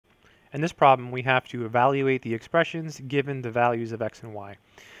In this problem, we have to evaluate the expressions given the values of x and y.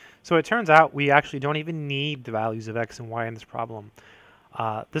 So it turns out we actually don't even need the values of x and y in this problem.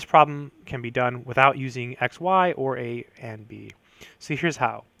 This problem can be done without using x, y, or a and b. So here's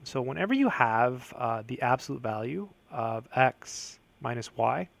how. So whenever you have the absolute value of x minus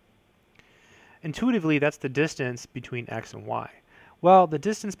y, intuitively that's the distance between x and y. Well, the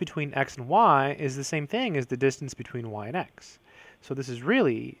distance between x and y is the same thing as the distance between y and x. So this is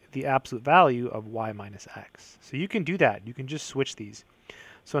really the absolute value of y minus x. So you can do that. You can just switch these.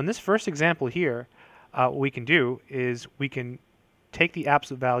 So in this first example here, what we can do is we can take the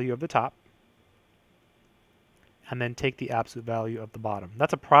absolute value of the top and then take the absolute value of the bottom.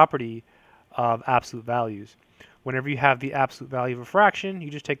 That's a property of absolute values. Whenever you have the absolute value of a fraction, you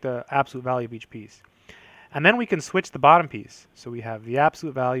just take the absolute value of each piece. And then we can switch the bottom piece. So we have the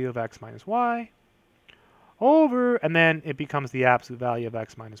absolute value of x minus y over, and then it becomes the absolute value of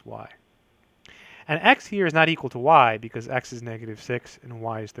x minus y. And x here is not equal to y because x is -6 and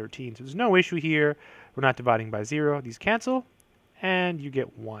y is 13. So there's no issue here. We're not dividing by 0. These cancel, and you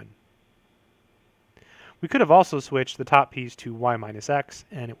get 1. We could have also switched the top piece to y minus x,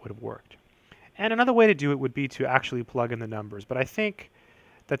 and it would have worked. And another way to do it would be to actually plug in the numbers. But I think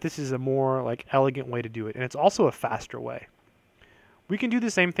that this is a more elegant way to do it, and it's also a faster way. We can do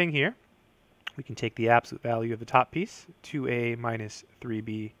the same thing here. We can take the absolute value of the top piece, 2a minus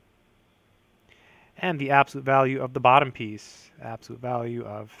 3b, and the absolute value of the bottom piece, absolute value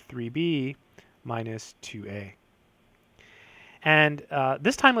of 3b minus 2a. And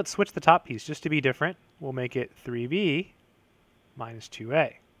this time let's switch the top piece just to be different. We'll make it 3b minus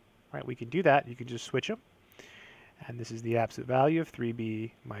 2a. Right, we can do that. You can just switch them. And this is the absolute value of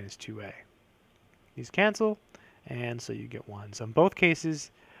 3b minus 2a. These cancel, and so you get 1. So in both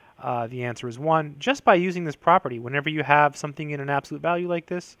cases, the answer is 1. Just by using this property, whenever you have something in an absolute value like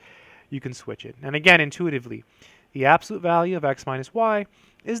this, you can switch it. And again, intuitively, the absolute value of x minus y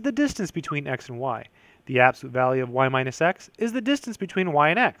is the distance between x and y. The absolute value of y minus x is the distance between y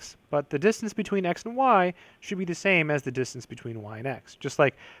and x. But the distance between x and y should be the same as the distance between y and x. Just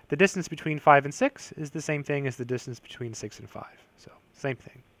like the distance between 5 and 6 is the same thing as the distance between 6 and 5. So, same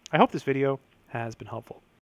thing. I hope this video has been helpful.